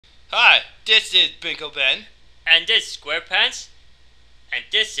Hi, this is BinkoBen. And this is SQuar3PaNTS. And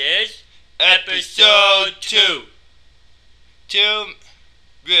this is Episode 2. 2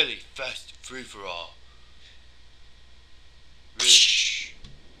 really fast free-for-all.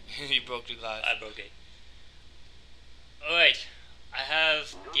 Really. You broke the glass. I broke it. Alright, I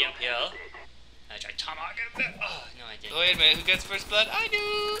have the MPL. I tried tomahawk it. Oh, no I didn't. Oh, wait a minute, who gets first blood? I do!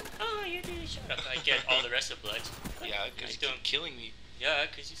 Oh, you did. Shut up. I get all the rest of blood. Yeah, because you're killing me. Yeah,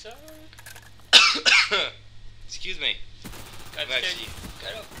 because you suck. Excuse me. God, actually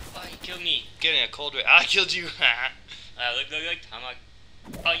got up. Oh, you killed me. Getting a cold right. I killed you. Look, tomahawk.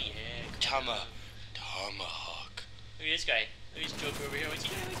 Oh, yeah. Tomahawk. Look at this guy. Look at this joker over here. What's he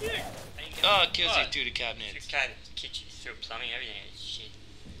doing? Oh, it kills you through the cabinets. Your cabinets, kitchen, through plumbing, everything. Shit.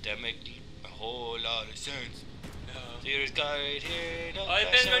 That makes a whole lot of sense. See this guy right here. No,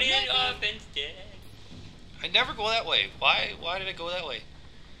 oh, Ben's running in. Oh, Ben's dead. I never go that way. Why did I go that way?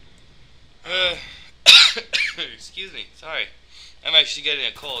 Excuse me. Sorry. I'm actually getting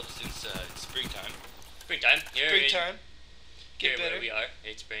a cold since it's springtime. Springtime. Springtime. Get better. Where we are.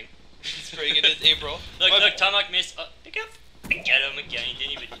 It's spring. Spring. It is April. Look, Tomahawk missed. Oh, pick up. Get him again. He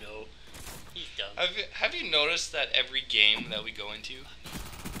didn't even know. He's dumb. Have you noticed that every game that we go into,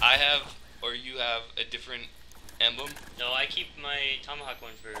 I have or you have a different emblem? No, I keep my Tomahawk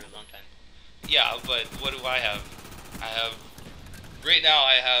one for a long time. Yeah, but what do I have? Right now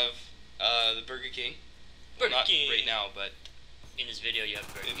I have the Burger King. Burger King. Not right now, but in this video you have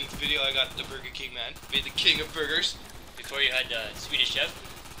Burger King. In this video I got the Burger King man. Made the king of burgers. Before you had the Swedish Chef.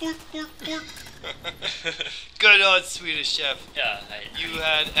 Pork. Good old Swedish Chef. Yeah. You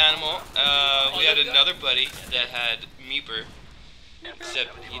had Animal. We had another buddy that had Meeper.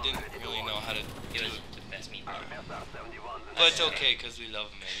 Except he didn't really know how to do it. The best Meeper. But it's okay because we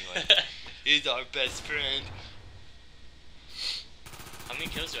love him anyway. He's our best friend. How many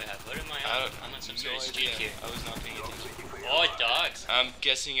kills do I have? What am I on? I'm on some sort of streak here. I was not paying attention. Oh, dogs. I'm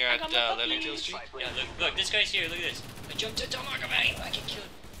guessing you're at 11 kill streak? Yeah, look, this guy's here, look at this. I jumped to Tomahawk, I can kill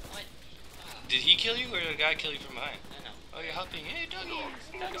him. What? Oh. Did he kill you or did the guy kill you from behind? I know. Oh, you're helping. Hey, doggies.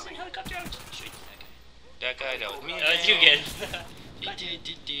 Doggies in helicopter out. Shoot that guy, that was me. That was you again.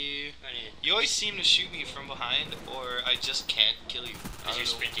 You always seem to shoot me from behind or I just can't kill you. Because you're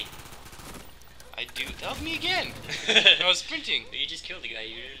sprinting. I do. That was me again. I was sprinting. But you just killed the guy.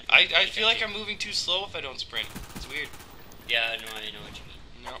 I feel like I'm moving too slow if I don't sprint. It's weird. Yeah, no, I know what you mean.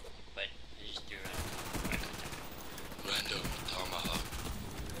 No. But I just do Random tomahawk.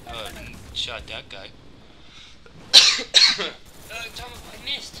 Shot that guy. Tomahawk, I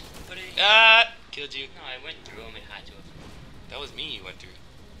missed. But killed you. No, I went through him and had to have. That was me you went through.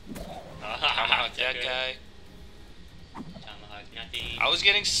 Tomahawk that guy. Tomahawk, nothing. I was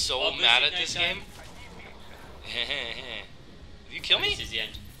getting so mad at this game. Did you kill me? This is the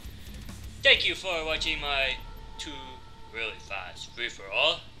end. Thank you for watching my 2 really fast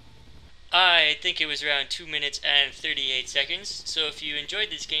free-for-all. I think it was around 2 minutes and 38 seconds. So if you enjoyed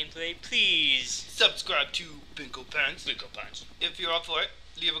this gameplay, please subscribe to BinkoBen. If you're up for it,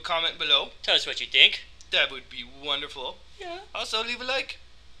 leave a comment below. Tell us what you think. That would be wonderful. Yeah. Also, leave a like.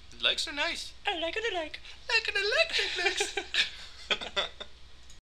 Likes are nice. I like it, I like. Like it, I like.